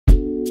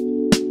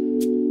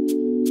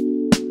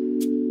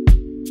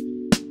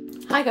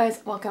Hi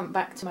guys, welcome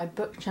back to my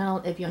book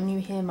channel. If you're new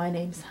here, my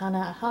name's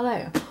Hannah.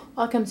 Hello,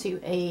 welcome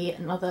to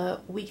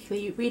another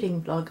weekly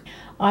reading vlog.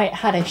 I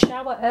had a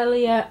shower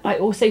earlier. I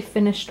also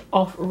finished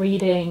off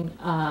reading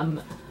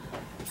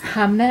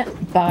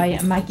Hamnet by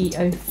Maggie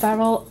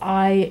O'Farrell.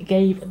 I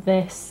gave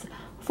this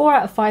 4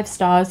 out of 5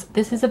 stars.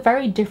 This is a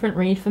very different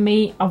read for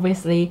me.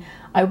 Obviously,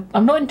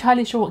 I'm not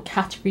entirely sure what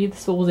category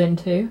this falls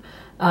into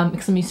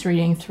because I'm used to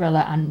reading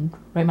thriller and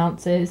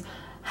romances.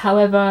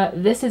 However,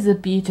 this is a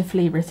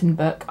beautifully written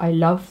book. I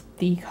loved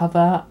the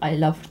cover, I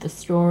loved the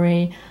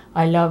story,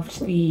 I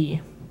loved the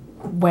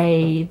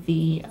way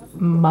the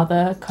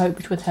mother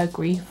coped with her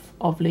grief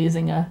of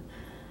losing a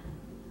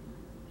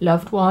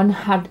loved one.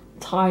 Had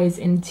ties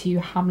into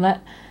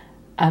Hamlet,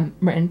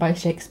 written by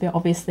Shakespeare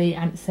obviously,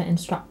 and it's set in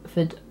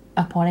Stratford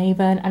upon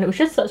Avon, and it was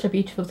just such a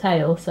beautiful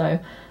tale. So,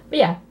 but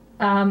yeah,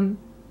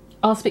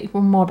 I'll speak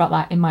more about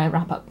that in my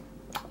wrap up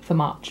for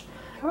March.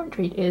 Current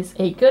read is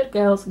A Good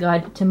Girl's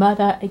Guide to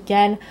Murder.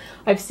 Again,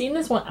 I've seen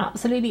this one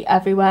absolutely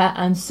everywhere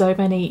and so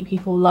many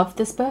people love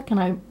this book, and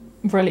I'm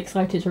really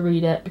excited to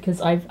read it because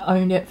I've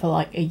owned it for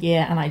like a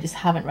year and I just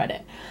haven't read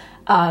it.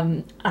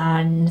 And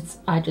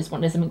I just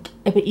wanted something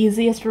a bit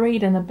easier to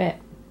read and a bit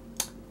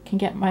can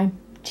get my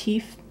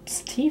teeth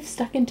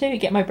stuck into,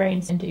 get my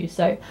brains into.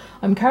 So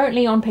I'm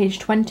currently on page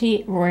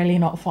 20, really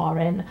not far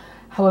in.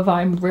 However,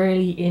 I'm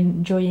really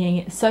enjoying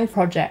it. So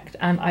project,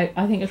 and I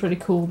think it's really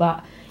cool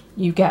that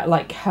you get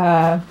like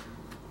her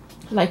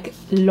like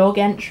log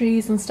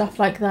entries and stuff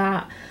like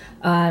that.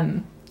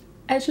 And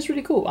it's just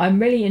really cool. I'm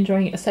really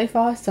enjoying it so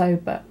far. So,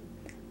 but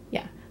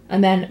yeah.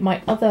 And then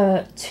my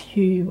other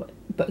 2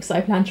 books that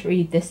I plan to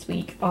read this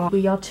week are,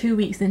 we are 2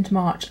 weeks into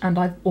March and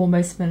I've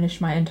almost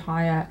finished my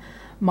entire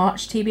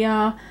March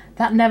TBR.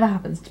 That never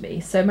happens to me.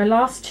 So my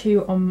last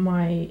 2 on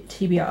my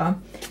TBR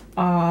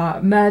are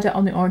Murder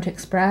on the Orient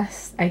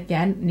Express.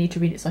 Again, need to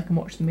read it so I can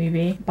watch the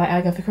movie, by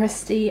Agatha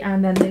Christie.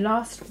 And then the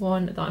last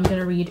one that I'm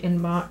going to read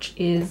in March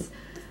is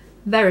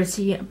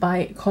Verity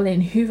by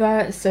Colin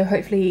Hoover. So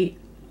hopefully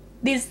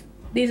these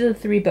are the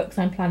 3 books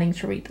I'm planning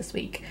to read this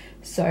week.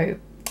 So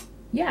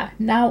yeah,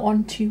 now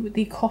on to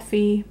the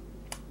coffee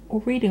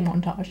or reading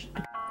montage.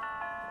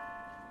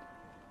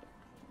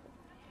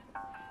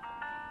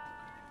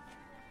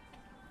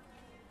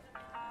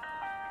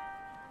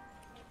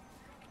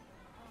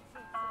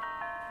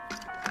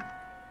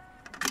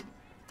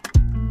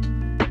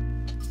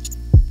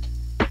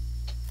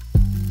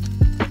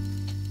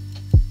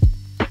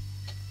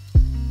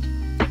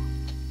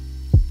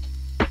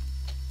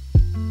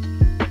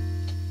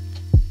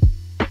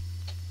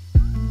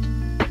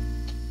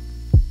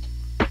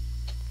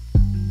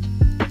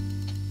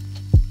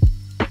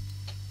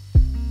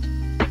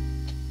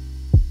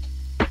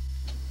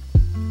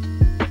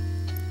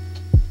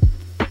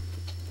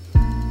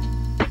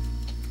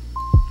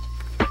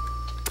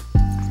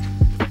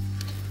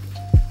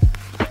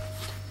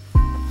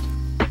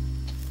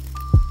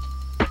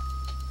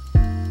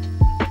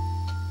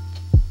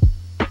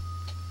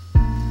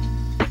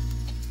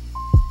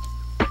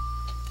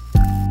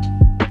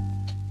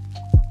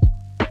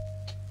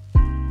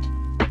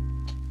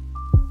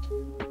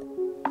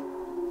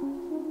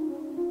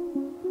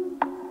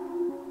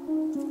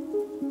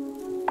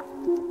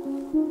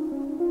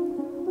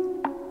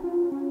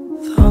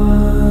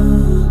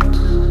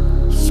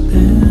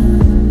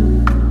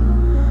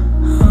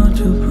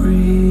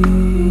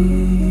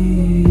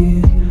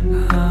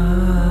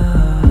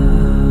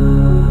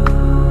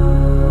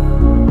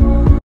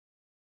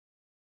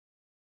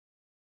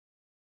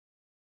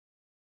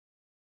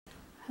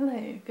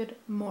 Hello, good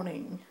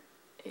morning.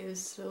 It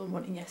is still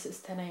morning, yes, it's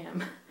 10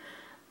 AM.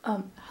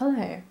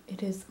 Hello,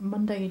 it is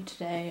Monday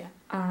today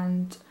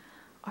and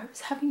I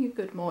was having a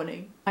good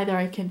morning. Either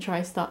I can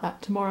try start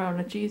that tomorrow on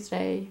a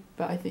Tuesday,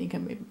 but I think I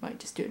might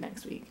just do it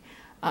next week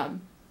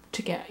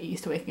to get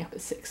used to waking up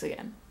at 6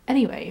 again.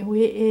 Anyway,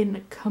 we're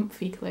in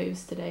comfy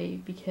clothes today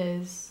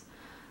because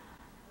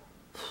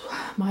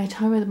my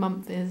time of the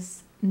month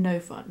is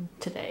no fun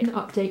today. To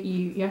update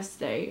you,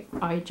 yesterday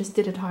I just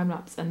did a time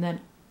lapse and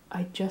then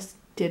I just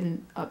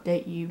didn't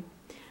update you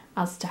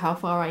as to how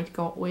far I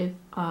got with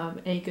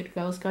A Good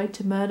Girl's Guide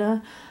to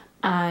Murder,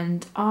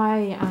 and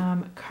I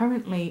am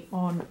currently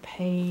on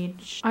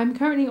page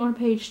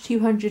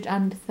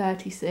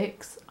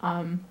 236,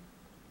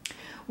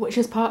 which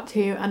is part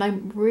 2, and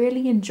I'm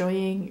really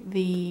enjoying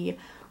the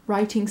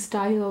writing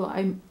style.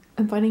 I'm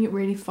finding it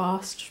really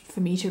fast for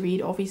me to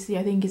read. Obviously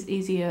I think it's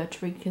easier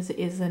to read because it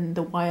is in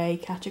the YA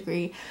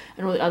category,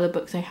 and all the other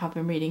books I have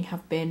been reading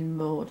have been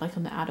more like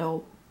on the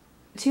adult.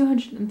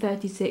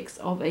 236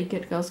 of A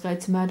Good Girl's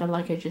Guide to Murder,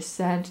 like I just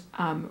said.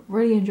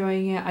 Really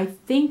enjoying it. I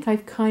think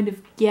I've kind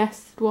of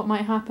guessed what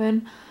might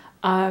happen,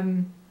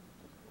 but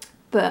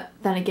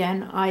then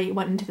again I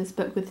went into this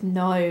book with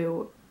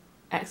no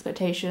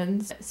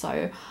expectations,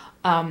 so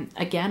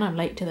again I'm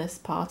late to this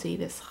party,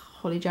 this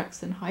Holly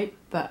Jackson hype,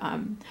 but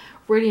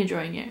really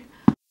enjoying it.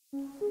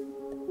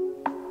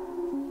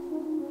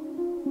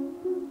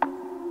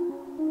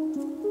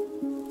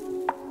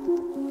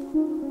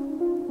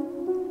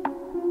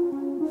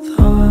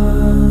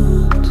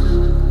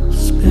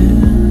 Thoughts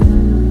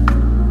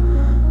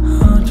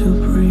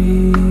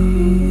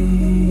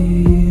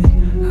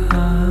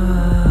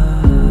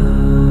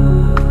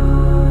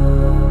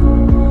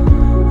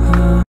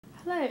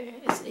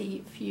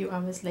few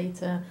hours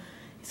later.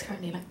 It's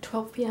currently like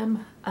 12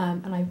 p.m.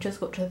 And I've just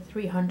got to the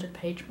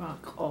 300-page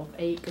mark of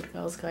A Good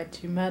Girl's Guide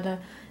to Murder.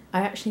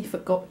 I actually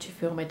forgot to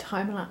film my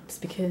time lapse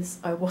because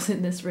I was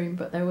in this room,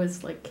 but there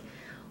was like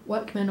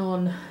workmen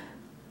on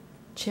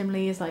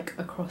chimneys like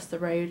across the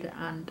road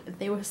and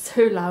they were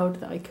so loud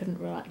that I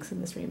couldn't relax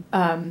in this room.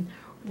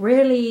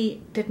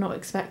 Really did not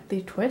expect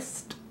the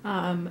twist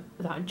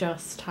that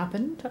just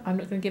happened. I'm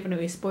not going to give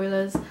any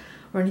spoilers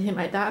or anything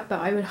like that, but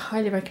I would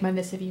highly recommend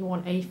this if you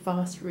want a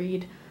fast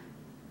read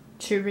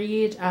to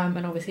read,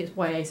 and obviously it's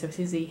YA, so it's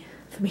easy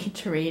for me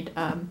to read.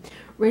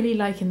 Really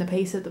liking the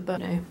pace of the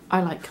book. No,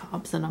 I like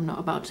carbs and I'm not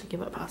about to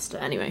give up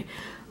pasta. Anyway,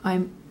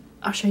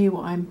 I'll show you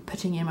what I'm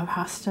putting in my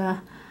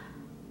pasta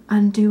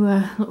and do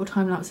a little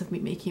time lapse of me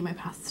making my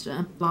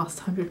pasta.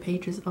 Last 100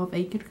 pages of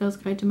A Good Girl's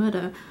Guide to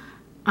Murder,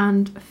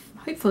 and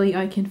hopefully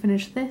I can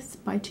finish this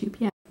by 2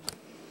 p.m.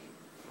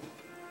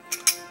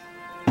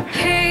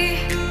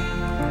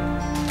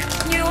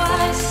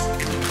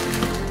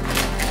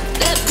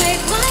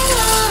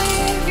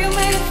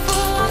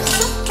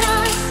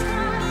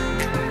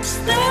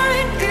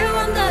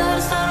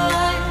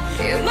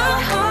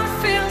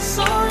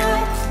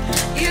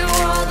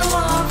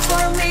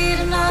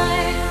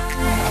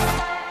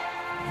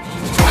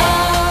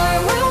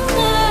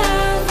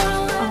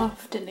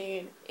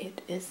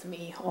 Is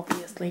me,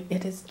 obviously.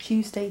 It is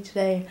Tuesday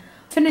today.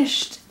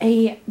 Finished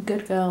A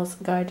Good Girl's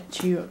Guide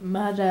to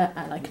Murder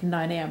at like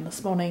 9 a.m.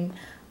 this morning.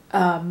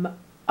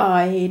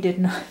 I did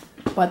not,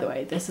 by the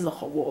way, this is a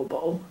hot water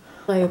bottle,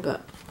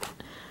 but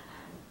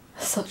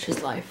such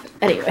is life.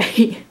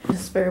 Anyway,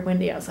 it's very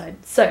windy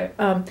outside. So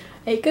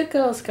A Good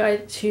Girl's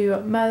Guide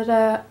to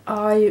Murder,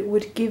 I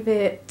would give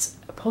it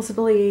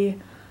possibly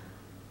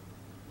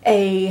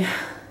a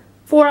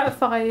 4 out of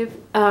 5,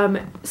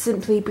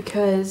 simply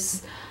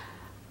because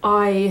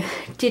I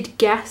did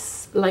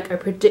guess, like I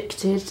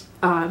predicted,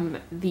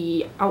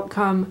 the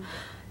outcome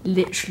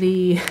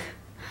literally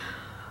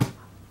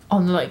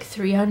on the like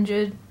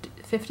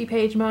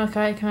 350-page mark.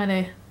 I kind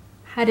of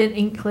had an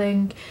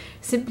inkling,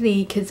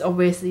 simply because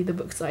obviously the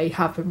books I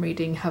have been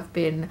reading have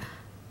been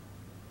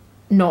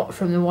not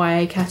from the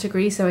YA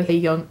category, so a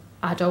young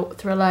adult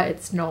thriller.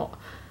 It's not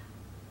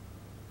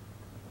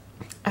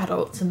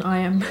adults, and I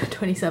am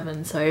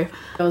 27, so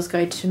Girl's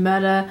Guide to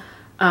Murder.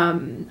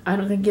 I'm not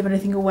going to give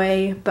anything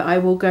away, but I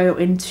will go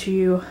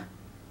into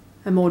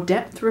a more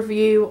depth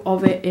review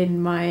of it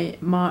in my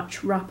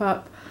March wrap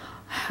up.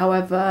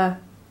 However,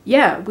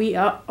 yeah, we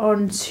are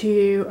on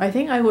to, I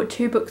think I've got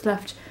 2 books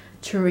left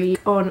to read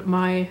on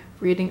my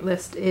reading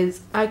list.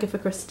 Is Agatha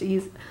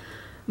Christie's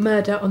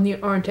Murder on the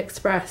Orient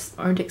Express.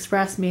 Orient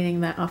Express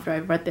meaning that after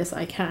I've read this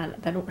I can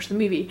then watch the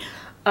movie,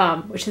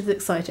 which is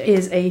exciting. It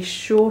is a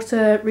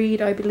shorter read,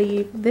 I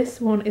believe.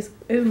 This one is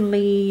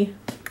only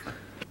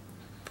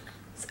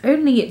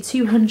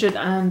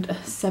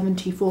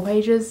 274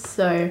 pages,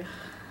 so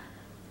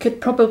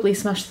could probably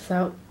smash this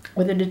out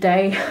within a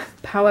day.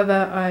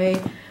 However, I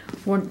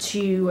want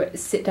to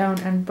sit down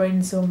and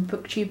brainstorm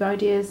booktube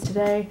ideas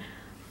today,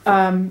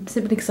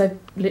 simply because I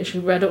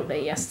literally read all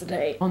day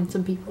yesterday on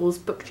some people's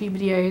booktube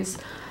videos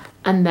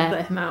and then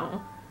let him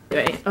out.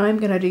 Anyway, I'm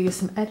gonna do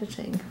some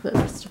editing for the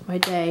rest of my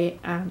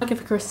day, and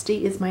Agatha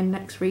Christie is my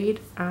next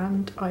read,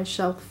 and I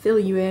shall fill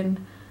you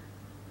in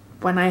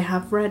when I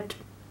have read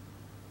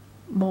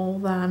more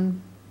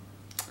than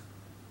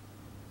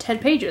 10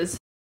 pages.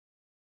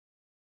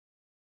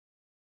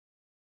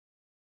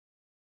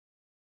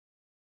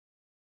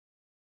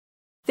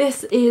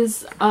 This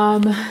is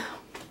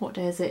what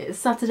day is it? It's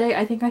Saturday.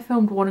 I think I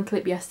filmed one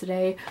clip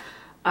yesterday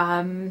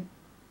of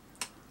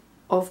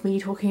me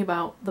talking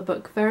about the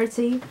book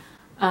Verity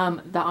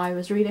that I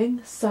was reading.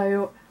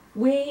 So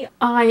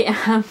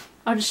I'll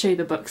just show you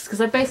the books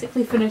because I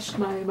basically finished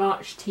my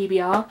March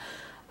TBR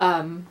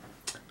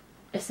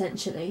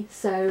essentially.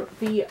 So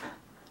the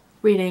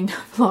reading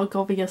vlog,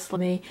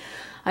 obviously,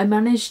 I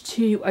managed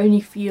to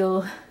only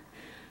feel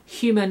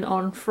human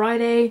on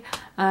Friday,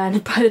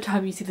 and by the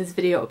time you see this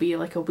video it'll be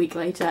like a week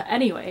later.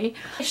 Anyway, I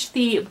finished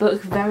the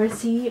book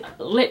Verity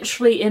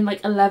literally in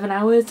like 11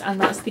 hours,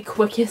 and that's the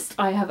quickest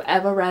I have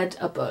ever read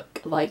a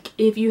book. Like,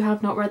 if you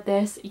have not read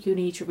this, you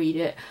need to read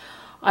it.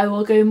 I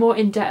will go more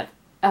in depth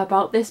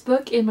about this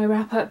book in my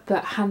wrap up,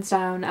 but hands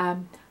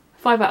down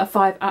 5 out of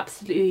 5,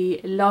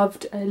 absolutely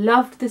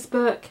loved this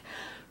book.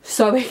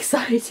 So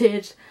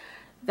excited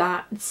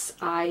that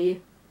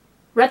I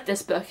read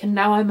this book and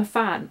now I'm a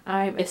fan.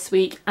 This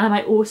week, and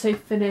I also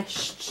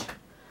finished,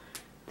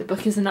 the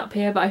book isn't up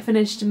here, but I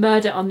finished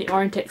Murder on the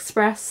Orient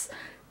Express.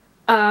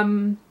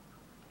 So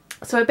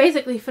I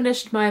basically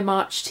finished my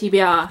March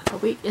TBR. A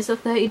week, is it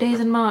 30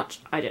 days in March?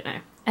 I don't know.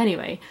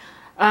 Anyway,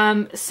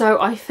 so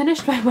I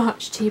finished my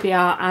March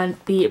TBR, and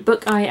the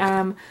book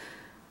I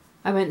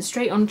went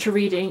straight on to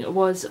reading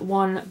was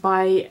one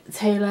by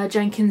Taylor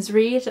Jenkins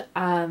Reid.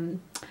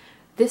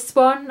 This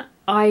one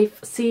I've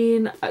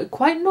seen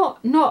quite not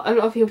a lot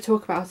of people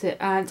talk about it,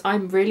 and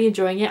I'm really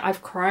enjoying it.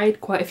 I've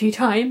cried quite a few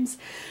times.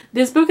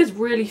 This book is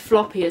really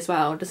floppy as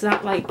well. Does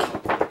that like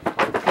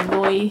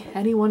annoy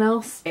anyone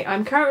else?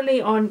 I'm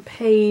currently on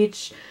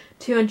page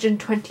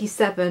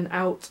 227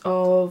 out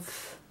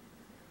of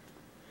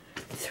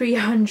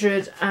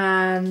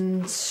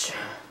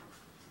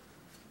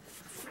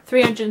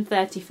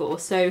 334.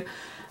 So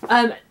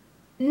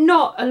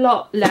not a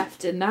lot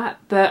left in that,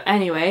 but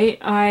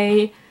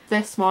anyway,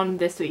 this one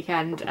this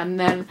weekend, and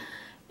then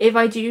if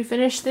I do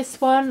finish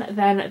this one,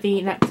 then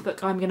the next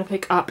book I'm going to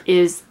pick up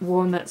is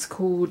one that's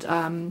called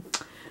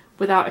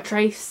Without a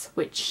Trace,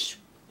 which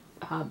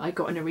I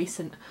got in a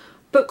recent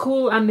book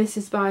haul, and this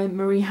is by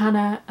Marie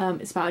Hannah.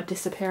 It's about a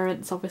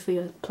disappearance, obviously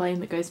a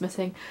plane that goes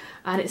missing,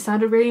 and it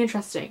sounded really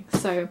interesting.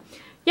 So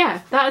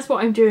yeah, that is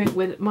what I'm doing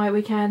with my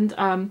weekend.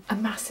 A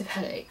massive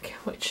headache,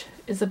 which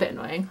is a bit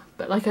annoying,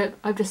 but like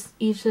I've just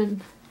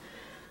eaten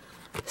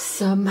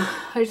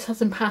I just had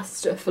some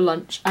pasta for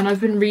lunch, and I've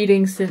been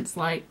reading since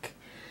like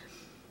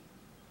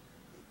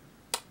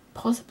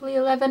possibly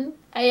 11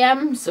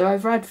 AM, so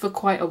I've read for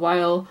quite a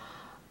while.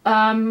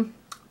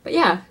 But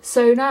yeah,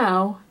 so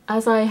now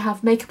as I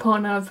have makeup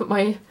on and I've put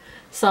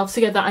myself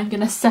together, I'm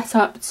gonna set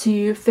up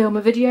to film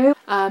a video.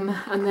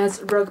 And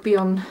there's rugby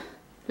on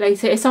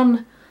later. It's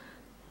on,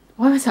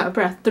 why am I so out of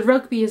breath? The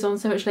rugby is on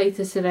so much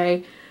later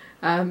today.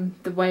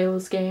 The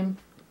Wales game.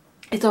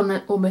 It's on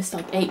at almost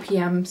like 8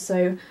 PM,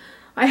 so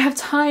I have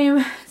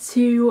time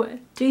to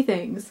do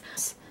things.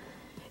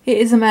 It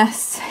is a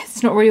mess.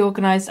 It's not really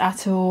organised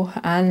at all,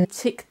 and I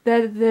think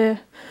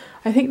they're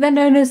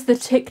known as the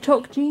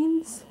TikTok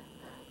jeans.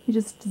 You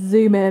just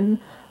zoom in.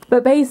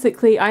 But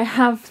basically I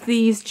have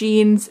these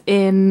jeans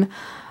in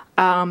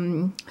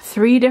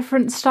 3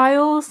 different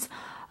styles,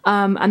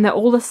 and they're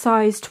all a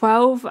size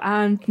 12,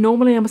 and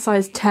normally I'm a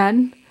size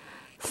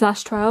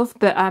 10/12,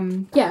 but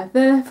yeah,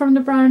 they're from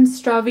the brand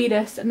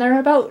Stravidas, and they're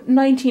about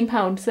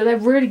 £19, so they're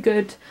really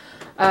good.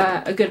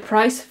 A good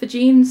price for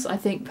jeans, I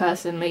think,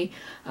 personally.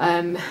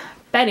 But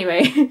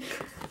anyway,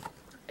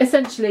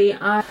 essentially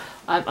I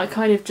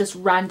kind of just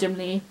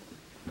randomly,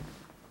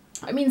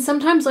 I mean,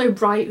 sometimes I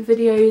write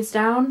videos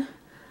down,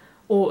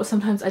 or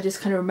sometimes I just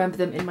kind of remember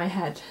them in my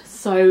head.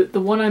 So the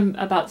one I'm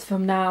about to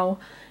film now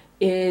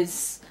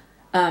is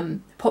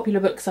popular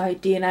books I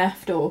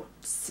DNF'd, or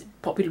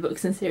popular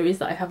books in series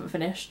that I haven't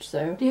finished.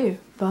 So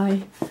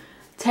by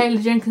Taylor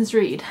Jenkins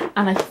Reid,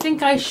 and I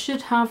think I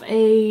should have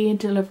a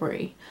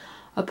book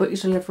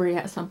delivery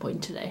at some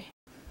point today.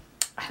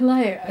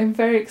 Hello, I'm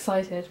very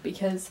excited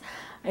because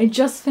I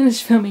just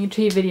finished filming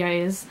 2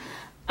 videos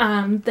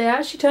and they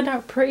actually turned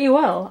out pretty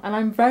well, and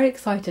I'm very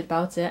excited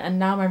about it, and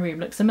now my room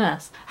looks a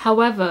mess.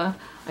 However,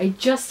 I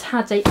just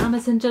had a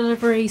Amazon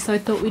delivery, so I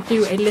thought we'd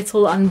do a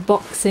little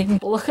unboxing.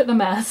 Look at the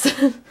mess.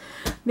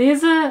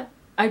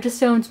 I just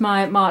filmed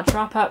my March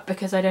wrap up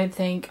because I don't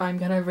think I'm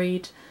gonna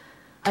read,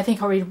 I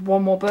think I'll read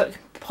 1 more book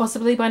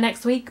possibly by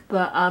next week,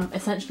 but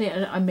essentially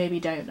I maybe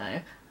don't know.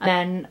 And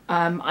then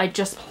I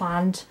just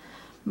planned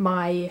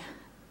my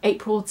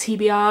April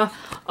TBR,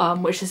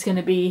 which is going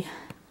to be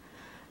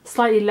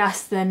slightly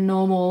less than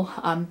normal,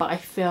 but I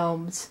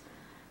filmed,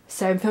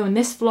 so I'm filming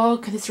this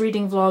vlog, this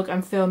reading vlog,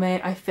 I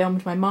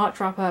filmed my March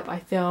wrap up, I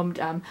filmed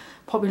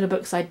popular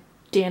books I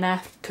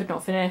DNF'd, could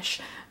not finish,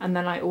 and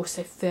then I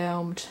also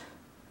filmed,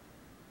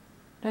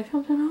 did I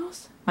film something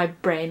else? My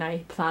brain, I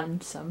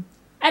planned some.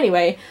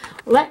 Anyway,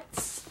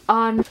 this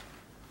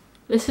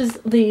is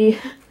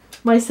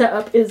my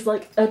setup is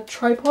like a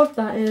tripod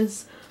that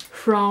is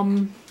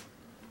from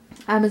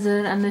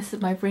Amazon, and this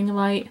is my ring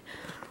light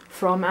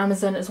from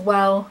Amazon as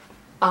well.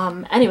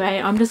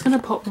 Anyway, I'm just gonna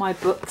pop my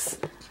books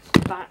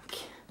back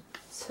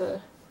to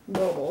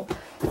normal,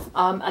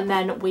 and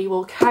then we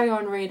will carry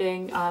on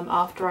reading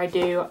after I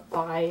do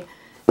by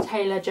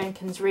Taylor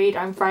Jenkins Reid.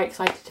 I'm very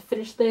excited to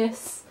finish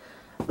this.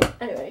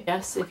 Anyway,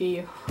 yes, if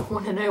you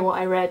want to know what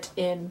I read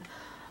in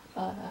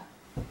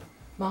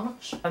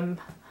March.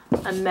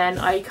 And then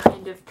I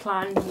kind of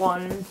planned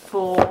one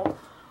for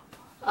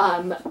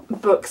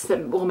books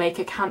that will make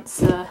a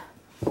Cancer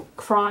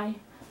cry,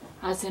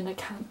 as in a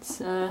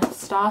Cancer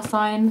star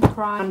sign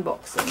cry.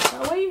 Unboxing,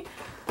 shall we?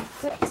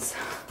 Let's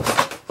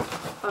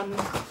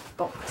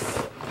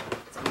unbox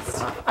some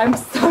stuff. I'm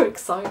so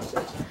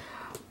excited.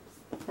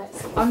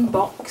 Let's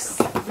unbox,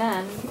 and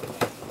then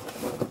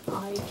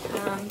I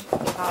can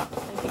I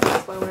think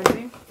that's what I want to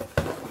do.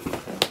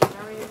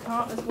 Mario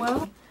Kart as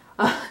well.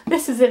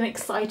 This is an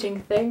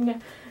exciting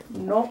thing.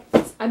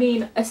 I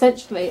mean,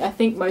 essentially, I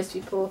think most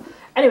people...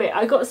 Anyway,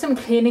 I got some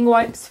cleaning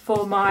wipes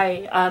for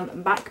my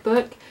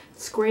MacBook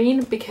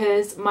screen,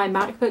 because my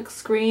MacBook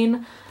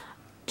screen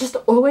just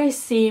always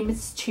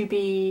seems to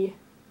be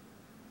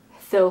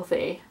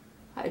filthy.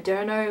 I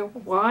don't know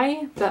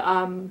why, but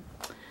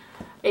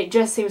it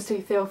just seems to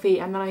be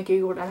filthy, and then I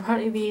googled, and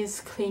apparently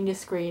these clean your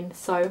screen.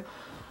 So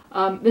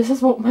this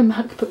is what my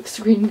MacBook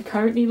screen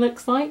currently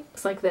looks like.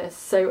 It's like this,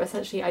 so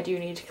essentially I do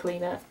need to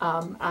clean it,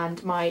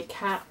 and my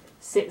cat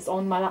sits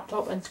on my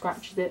laptop and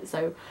scratches it,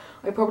 so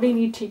I probably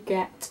need to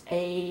get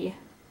a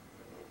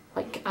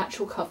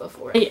actual cover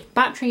for it. The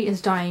battery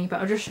is dying,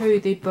 but I'll just show you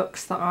the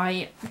books that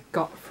I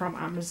got from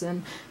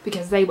Amazon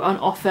because they were on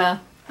offer,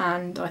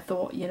 and I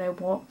thought, you know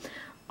what,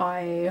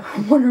 I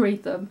want to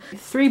read them. The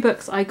 3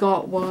 books I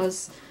got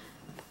was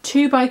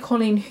 2 by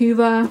Colleen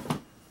Hoover.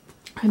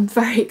 I'm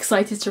very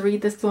excited to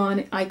read this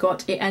one. I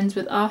got It Ends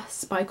With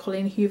Us by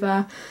Colleen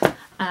Hoover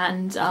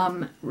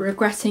and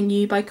Regretting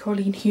You by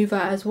Colleen Hoover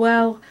as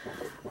well.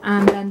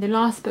 And then the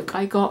last book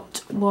I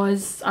got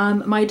was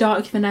My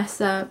Dark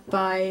Vanessa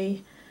by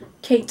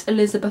Kate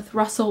Elizabeth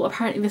Russell.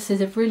 Apparently this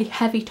is a really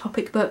heavy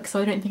topic book,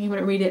 so I don't think I'm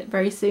going to read it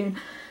very soon.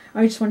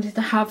 I just wanted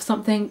to have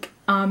something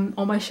on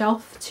my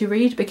shelf to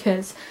read,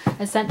 because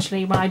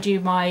essentially when I do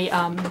my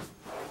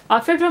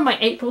I've done my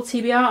April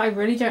TBR, I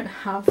really don't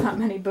have that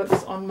many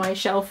books on my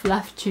shelf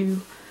left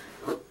to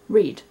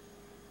read.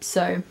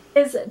 So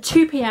it's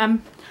 2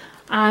 PM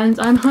and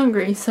I'm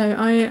hungry, so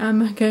I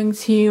am going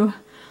to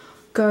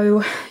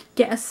go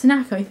get a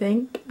snack, I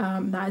think.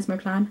 That is my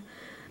plan.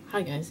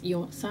 Hi guys,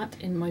 you're sat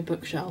in my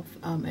bookshelf.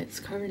 It's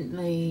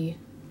currently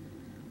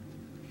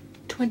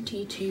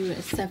 20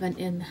 to 7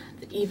 in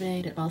the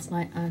evening last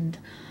night, and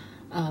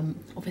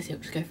obviously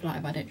it'll just go flat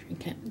if I don't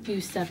drink it.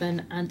 Do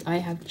 7, and I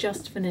have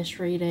just finished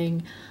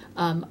reading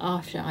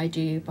After I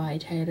Do by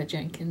Taylor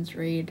Jenkins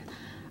Reid.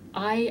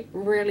 I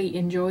really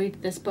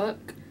enjoyed this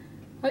book.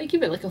 I would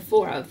give it like a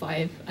 4 out of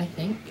 5, I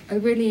think. I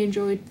really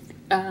enjoyed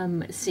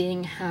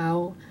seeing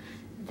how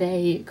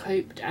they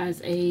coped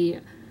as a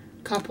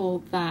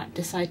couple that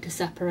decide to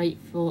separate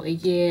for a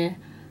year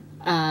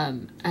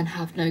and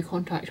have no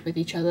contact with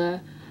each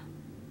other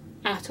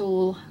at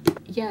all.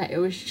 Yeah, it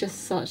was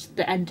just such,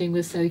 the ending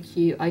was so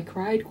cute. I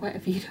cried quite a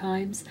few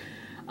times.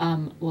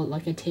 Well,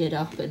 like I teared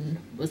up and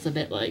was a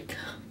bit like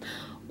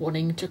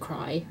wanting to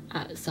cry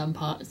at some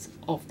parts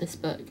of this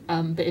book.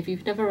 But if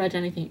you've never read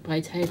anything by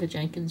Taylor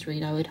Jenkins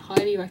Reid, I would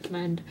highly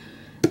recommend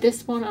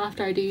this one,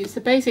 After I Do. So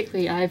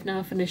basically I've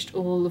now finished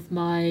all of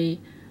my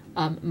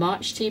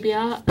March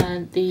TBR,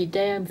 and the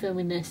day I'm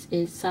filming this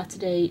is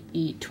Saturday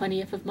the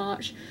 20th of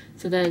March,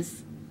 so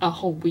there's a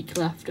whole week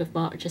left of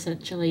March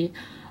essentially.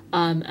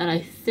 And I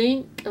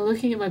think,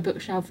 looking at my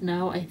bookshelf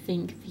now, I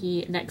think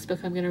the next book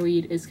I'm going to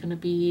read is going to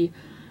be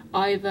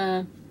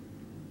either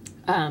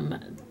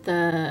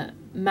The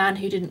Man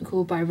Who Didn't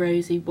Call by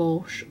Rosie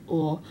Walsh,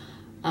 or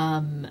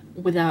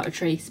Without a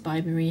Trace by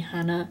Marie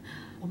Hannah.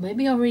 Or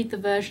maybe I'll read The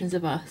Versions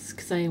of Us,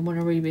 because I want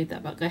to reread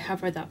that book. I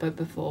have read that book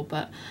before,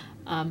 but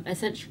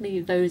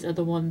essentially those are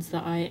the ones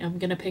that I am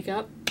going to pick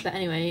up. But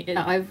anyway,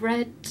 I've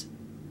read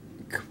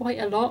quite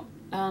a lot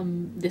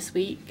this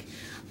week.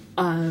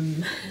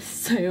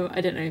 So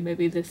I don't know,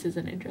 maybe this is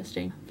an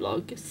interesting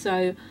vlog.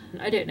 So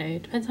I don't know,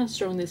 it depends how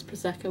strong this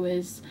Prosecco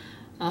is.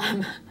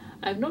 I'm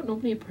not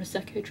normally a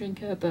Prosecco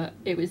drinker, but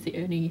it was the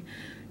only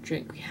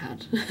drink we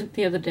had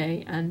the other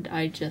day and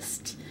I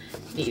just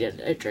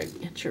needed a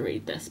drink to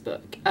read this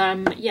book.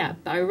 Yeah,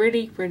 but I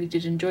really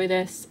did enjoy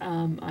this.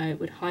 I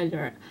would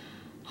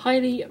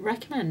highly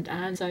recommend.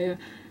 And so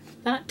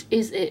that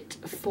is it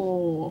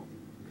for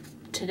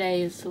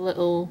today's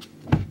little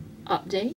update.